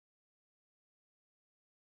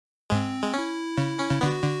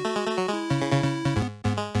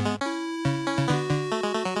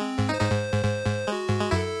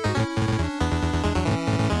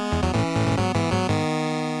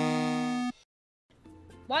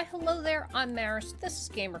Why, hello there, I'm Maris, this is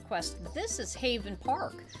GamerQuest, this is Haven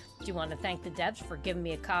Park. Do you want to thank the devs for giving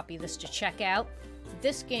me a copy of this to check out?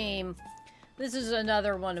 This game, this is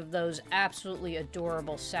another one of those absolutely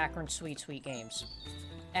adorable saccharine sweet games.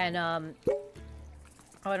 And, oh,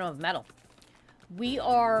 I don't have metal. We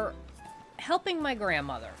are helping my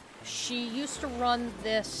grandmother. She used to run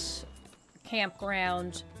this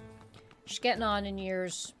campground. She's getting on in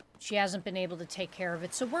years. She hasn't been able to take care of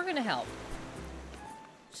it, so we're going to help.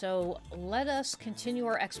 So let us continue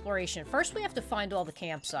our exploration. First, we have to find all the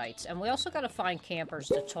campsites, and we also got to find campers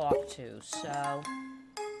to talk to, so...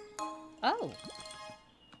 Oh.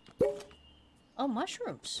 Oh,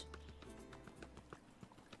 mushrooms.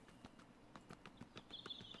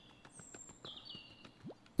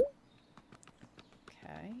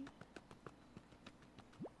 Okay.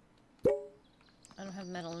 I don't have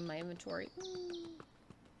metal in my inventory.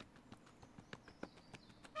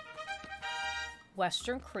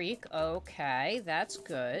 Western Creek. Okay, that's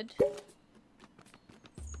good.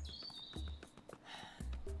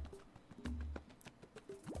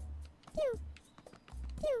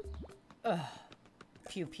 Ugh.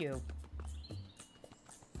 Pew pew.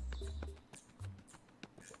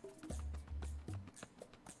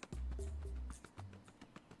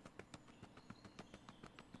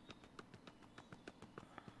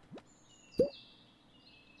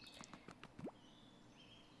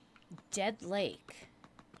 Dead Lake.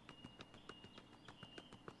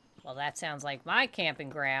 Well, that sounds like my camping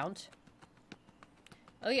ground.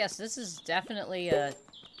 Oh, yes, this is definitely a...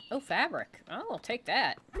 Oh, fabric. Oh, I'll take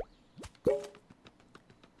that.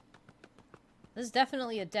 This is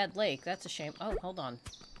definitely a dead lake. That's a shame. Oh, hold on.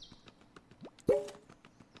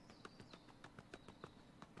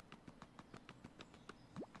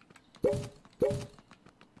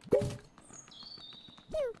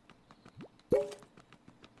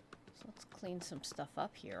 Clean some stuff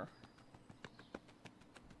up here.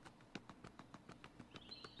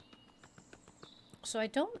 So I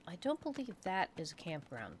don't believe that is a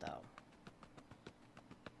campground though.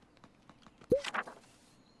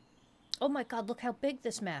 Oh my god, look how big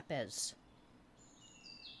this map is.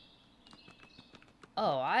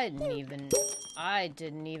 Oh, I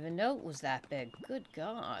didn't even know it was that big. Good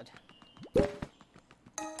god.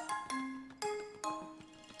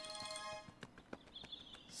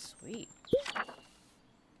 Sweet.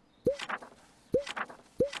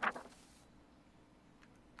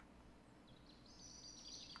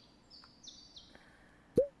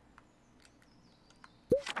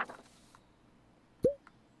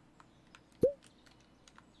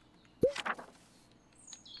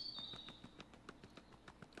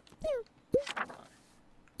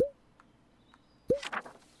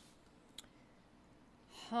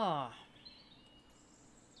 Huh.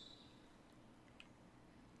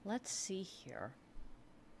 Let's see here.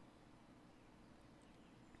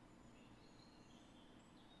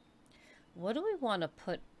 What do we want to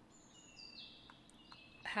put?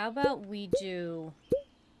 How about we do...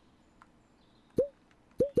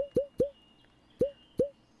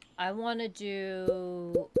 I want to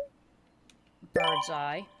do bird's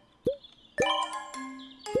eye.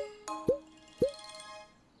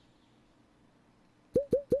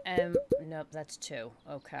 Nope, that's 2.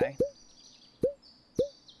 Okay.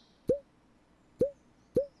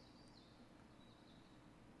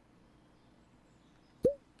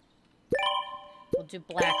 We'll do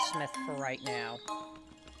blacksmith for right now.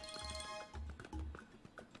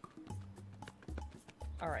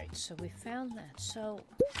 Alright, so we found that. So...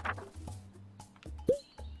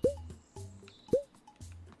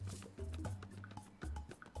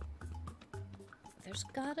 there's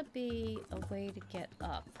gotta be a way to get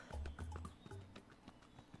up.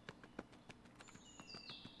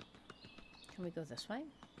 Can we go this way?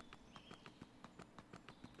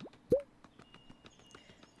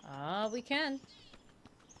 Ah, we can.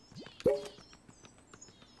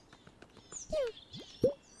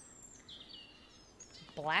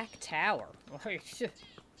 Black Tower.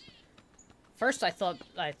 First, I thought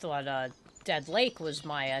Dead Lake was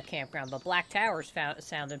my campground, but Black Tower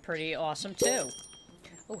sounded pretty awesome too.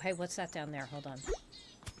 Oh, hey, what's that down there? Hold on.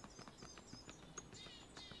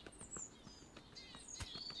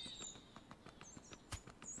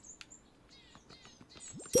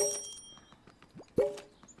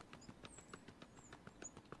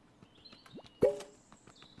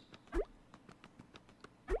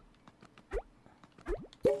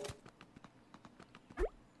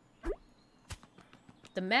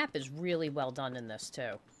 The map is really well done in this,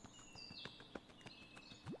 too.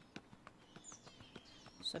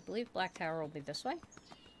 So I believe Black Tower will be this way.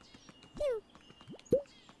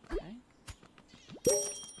 Okay.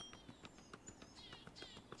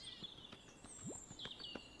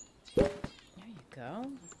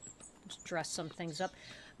 go. Let's dress some things up.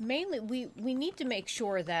 Mainly, we need to make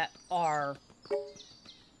sure that our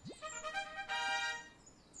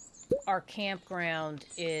campground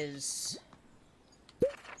is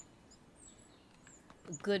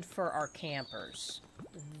good for our campers.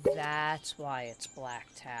 That's why it's Black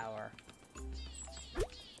Tower.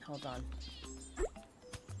 Hold on.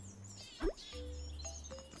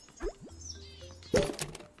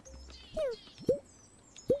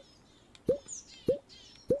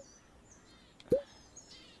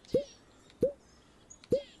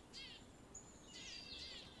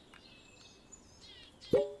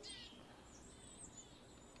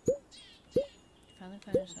 Finally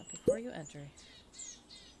finish up before you enter.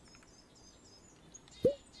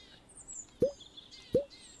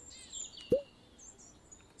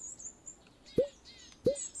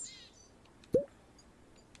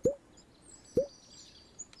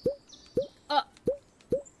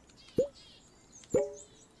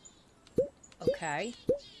 Okay.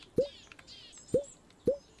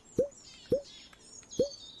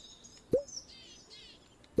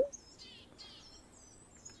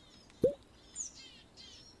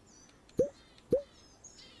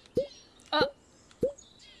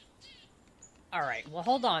 Alright, well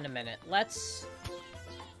hold on a minute. Let's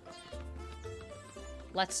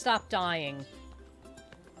stop dying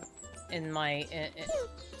in my...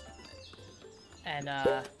 and,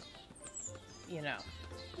 you know...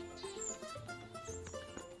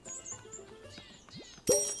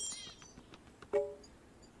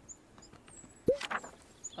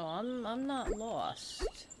 Oh, I'm not lost.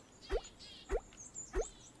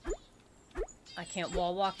 I can't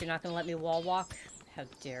wall walk? You're not gonna let me wall walk? How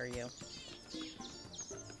dare you.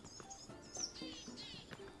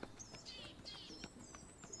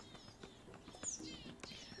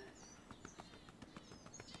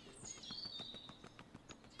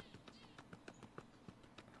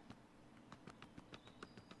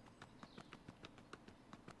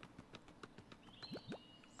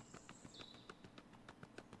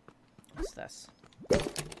 What's this?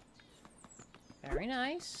 Very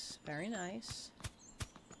nice. Very nice.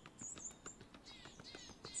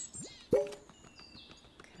 Okay.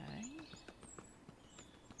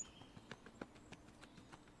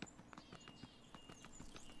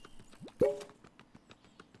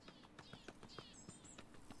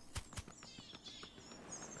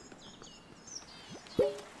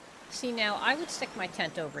 See, now I would stick my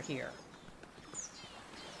tent over here.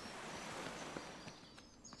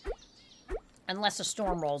 Unless a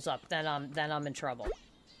storm rolls up, then I'm in trouble.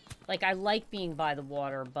 Like, I like being by the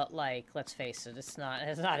water, but like, let's face it, it's not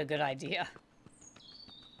a good idea.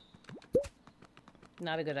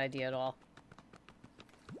 Not a good idea at all.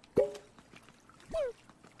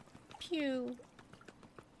 Pew.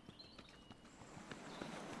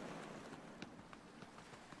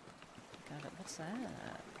 Got it. What's that?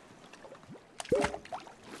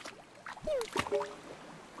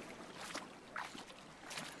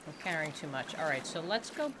 We're carrying too much. Alright, so let's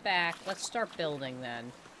go back. Let's start building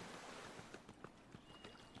then.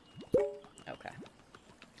 Okay.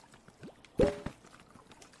 There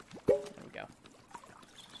we go.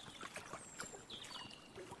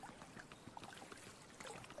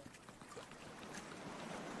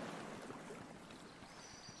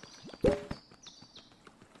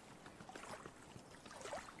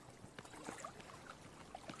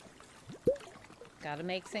 Gotta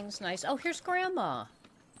make things nice. Oh, here's Grandma.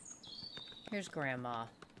 Here's Grandma.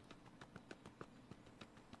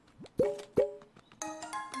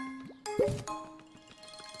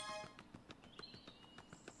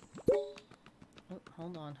 Oh,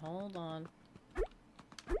 hold on, hold on.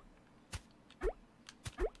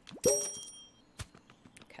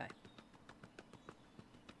 Okay.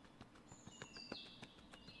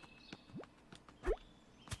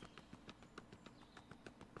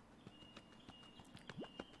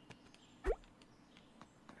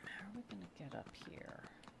 Get up here.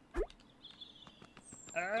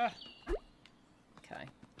 Okay. Okay.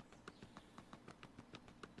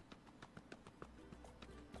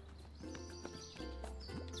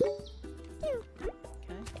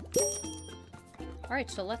 Alright,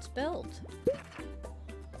 so let's build.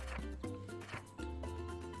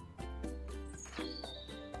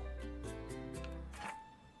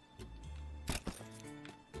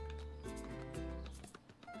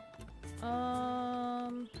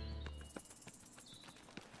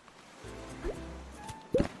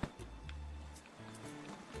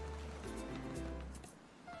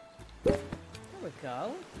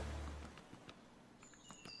 Go.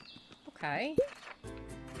 Okay.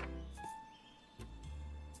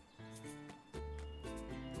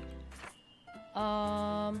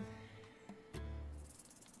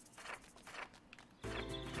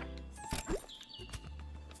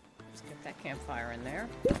 campfire in there.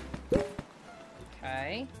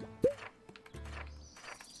 Okay.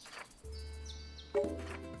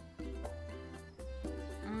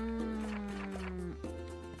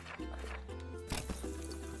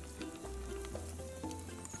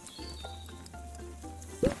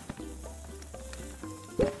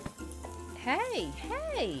 Hey,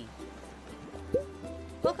 hey!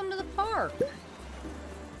 Welcome to the park!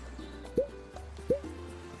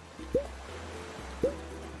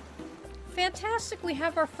 Fantastic, we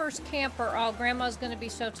have our first camper. Oh, Grandma's gonna be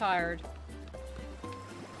so tired.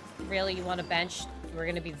 Really, you want a bench? We're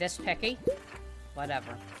gonna be this picky?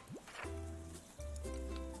 Whatever.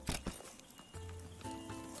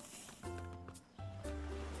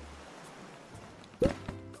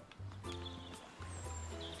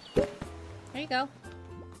 There you go.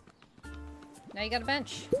 Now you got a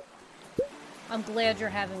bench. I'm glad you're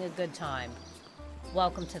having a good time.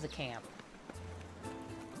 Welcome to the camp.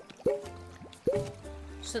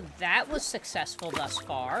 So that was successful thus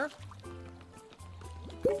far.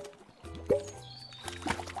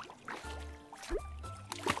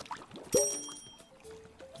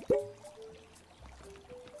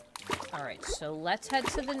 Alright, so let's head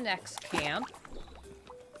to the next camp.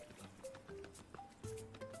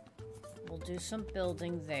 We'll do some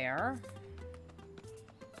building there.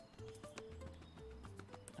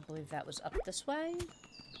 I believe that was up this way.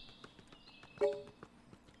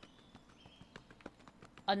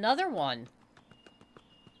 Another one.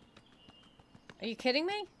 Are you kidding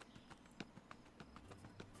me?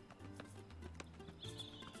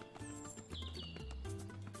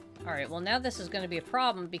 Alright, well now this is going to be a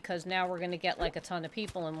problem because now we're going to get like a ton of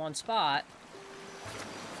people in one spot.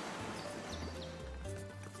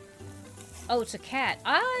 Oh, it's a cat.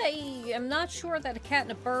 I am not sure that a cat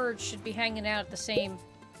and a bird should be hanging out at the same...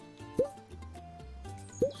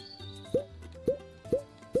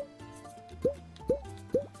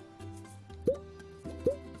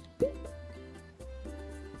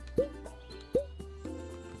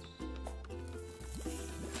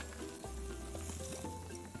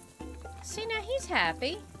 See, now he's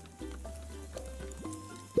happy.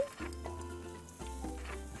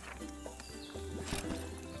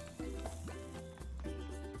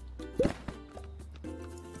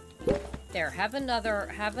 There, have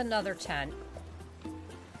another tent.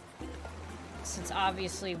 Since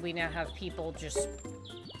obviously we now have people just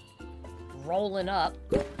rolling up.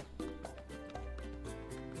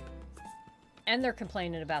 And they're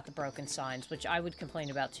complaining about the broken signs, which I would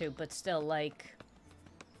complain about too, but still, like...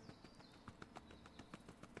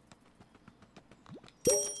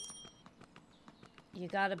 You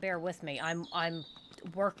gotta bear with me. I'm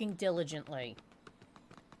working diligently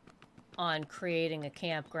on creating a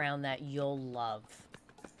campground that you'll love.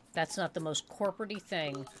 That's not the most corporate-y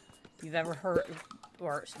thing you've ever heard,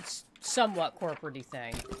 or somewhat corporate-y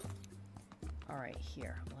thing. Alright,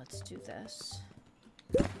 here. Let's do this.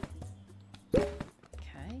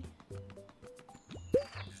 Okay.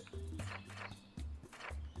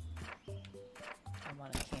 I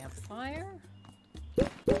want a campfire.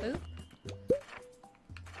 Boop.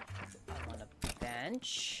 I want a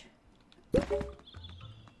bench.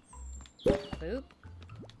 Boop.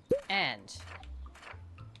 And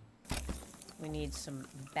we need some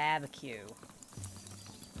barbecue.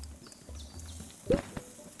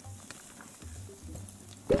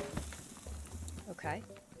 Okay.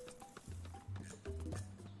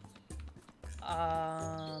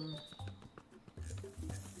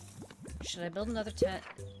 Should I build another tent?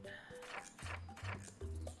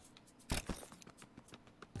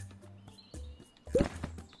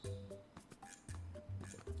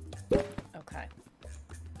 Okay.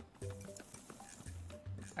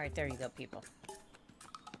 Alright, there you go, people.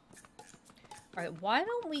 Alright, why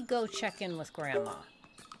don't we go check in with Grandma?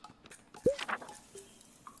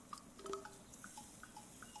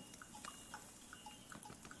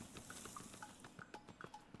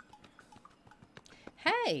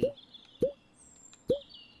 Hey!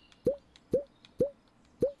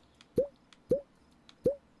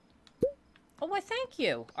 Oh, why thank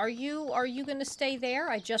you. Are you gonna stay there?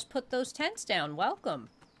 I just put those tents down. Welcome.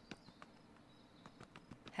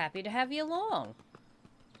 Happy to have you along.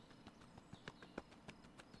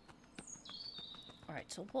 All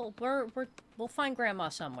right, so we'll find Grandma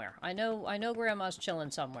somewhere. I know Grandma's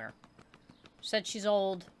chilling somewhere. Said she's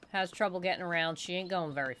old, has trouble getting around. She ain't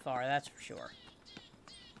going very far, that's for sure.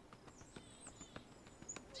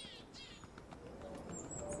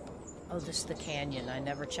 Oh, this is the canyon. I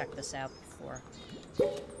never checked this out before.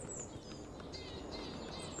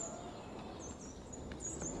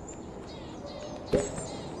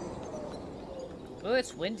 Oh,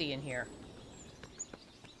 it's windy in here.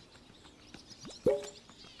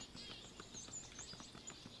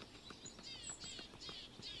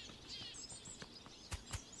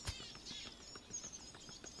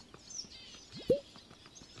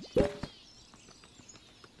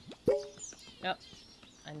 Yep.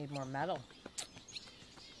 I need more metal.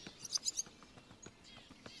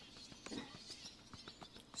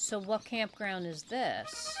 So what campground is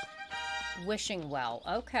this? Wishing Well.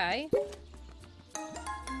 Okay.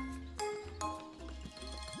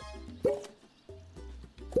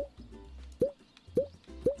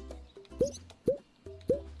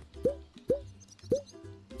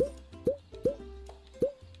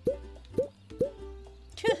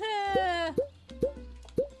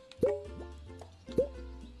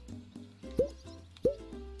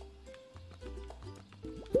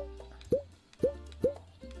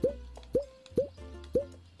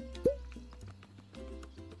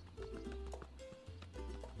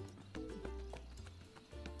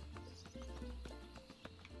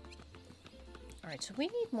 Alright, so we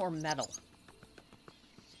need more metal.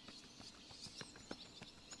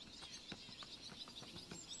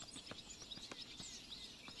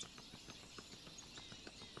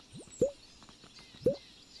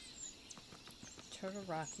 Turtle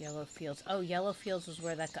Rock, Yellow Fields. Oh, Yellow Fields was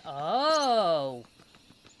where that Oh!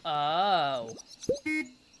 Oh.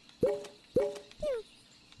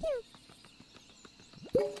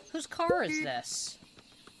 Whose car is this?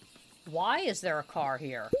 Why is there a car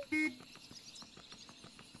here?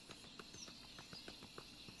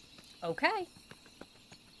 Okay.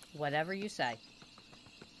 Whatever you say.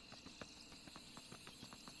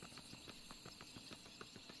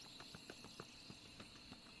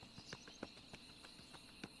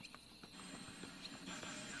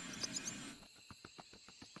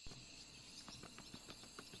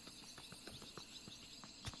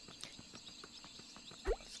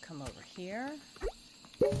 Let's come over here.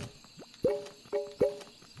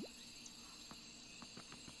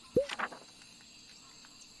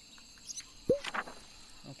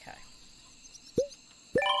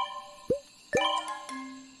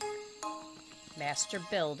 Master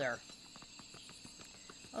Builder.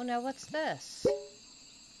 Oh, now what's this?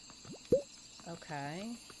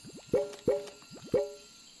 Okay.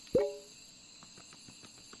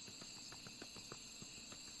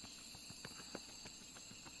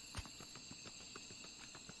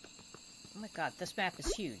 Oh my god, this map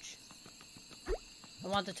is huge. I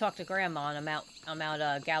want to talk to Grandma and I'm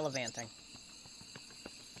out gallivanting.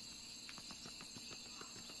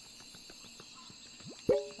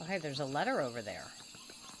 Oh, hey, there's a letter over there.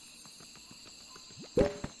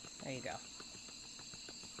 There you go.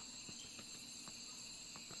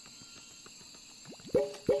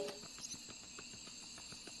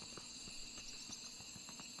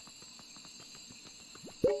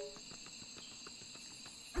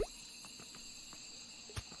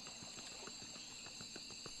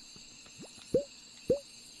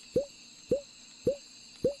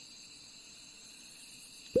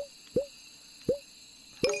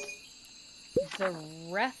 The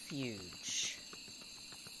refuge.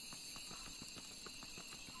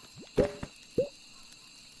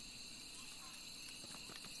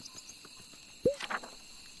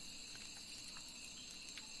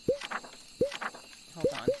 Hold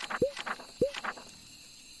on.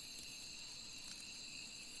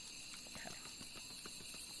 Okay.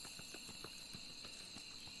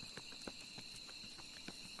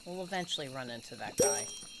 We'll eventually run into that guy.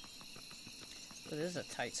 But this is a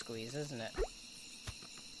tight squeeze, isn't it?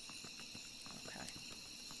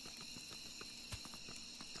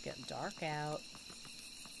 Getting dark out.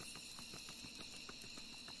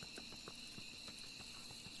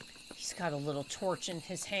 He's got a little torch in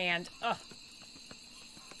his hand. Ugh.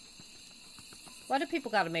 Why do people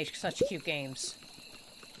gotta make such cute games?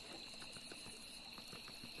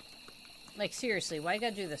 Like, seriously, why you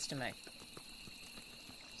gotta do this to me?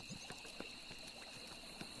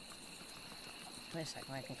 Wait a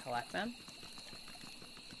second, I can collect them?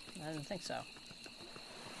 I didn't think so.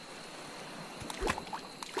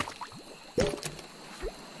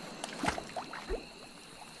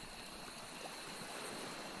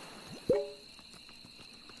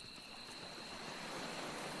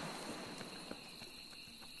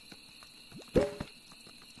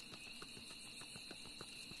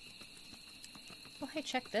 Hey,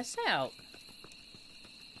 check this out.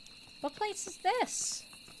 What place is this?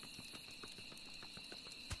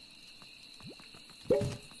 Oh,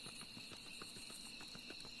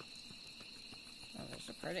 those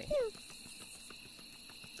are pretty.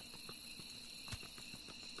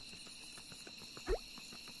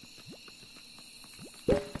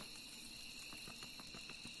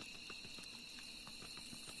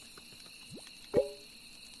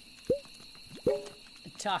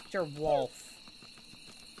 Dr. Wolf.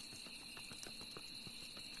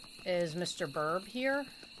 Is Mr. Burb here?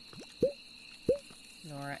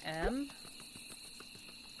 Nora M.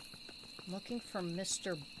 Looking for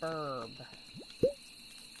Mr. Burb.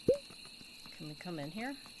 Can we come in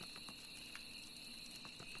here?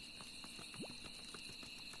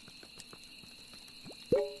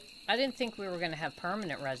 I didn't think we were going to have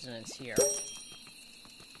permanent residents here.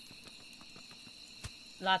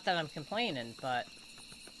 Not that I'm complaining, but...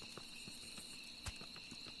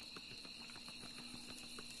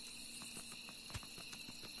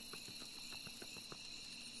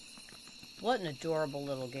 What an adorable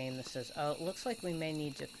little game this is. Oh, it looks like we may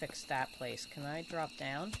need to fix that place. Can I drop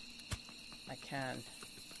down? I can.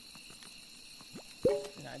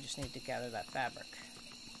 No, I just need to gather that fabric.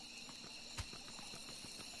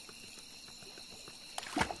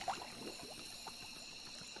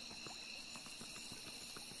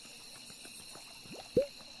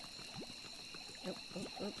 Oop, oop,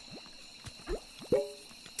 oop.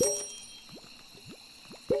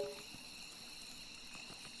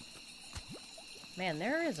 Man,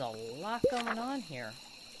 there is a lot going on here.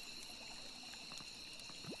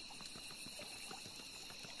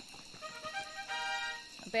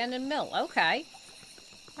 Abandoned mill. Okay.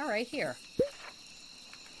 All right, here.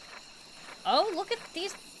 Oh, look at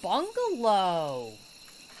these bungalow.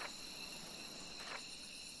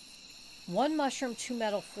 1 mushroom, 2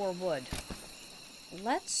 metal, 4 wood.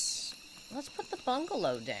 Let's put the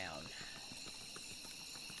bungalow down.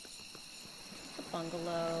 The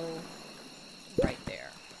bungalow right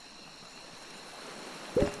there.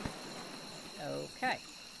 Okay.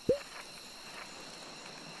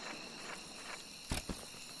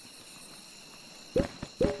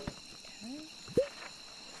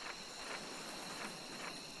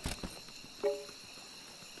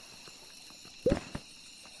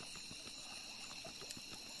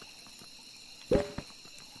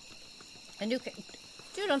 A new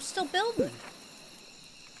dude, I'm still building.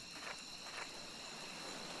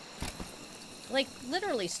 Like,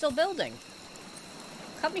 literally, still building.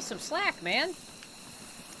 Cut me some slack, man.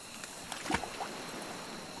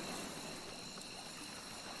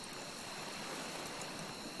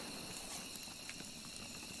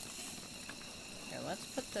 Here, let's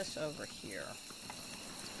put this over here.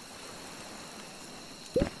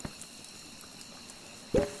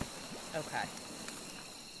 Okay.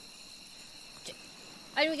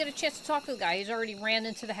 I didn't even get a chance to talk to the guy. He's already ran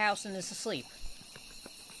into the house and is asleep.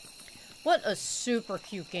 What a super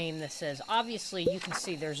cute game this is. Obviously, you can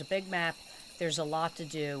see there's a big map. There's a lot to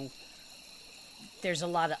do. There's a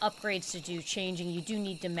lot of upgrades to do, changing. You do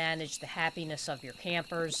need to manage the happiness of your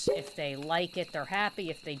campers. If they like it, they're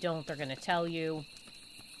happy. If they don't, they're going to tell you.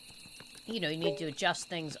 You know, you need to adjust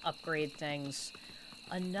things, upgrade things.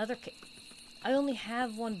 I only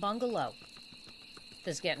have 1 bungalow.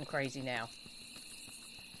 This is getting crazy now.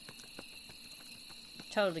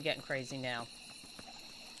 Totally getting crazy now.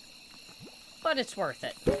 But it's worth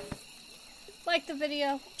it. Like the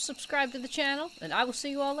video, subscribe to the channel, and I will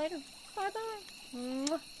see you all later. Bye-bye.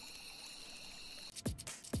 Mwah.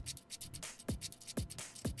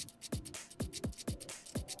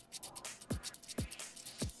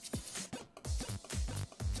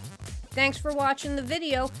 Thanks for watching the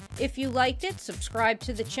video. If you liked it, subscribe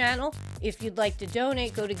to the channel. If you'd like to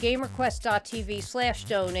donate, go to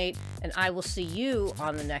GamerQuest.tv/donate, and I will see you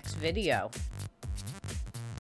on the next video.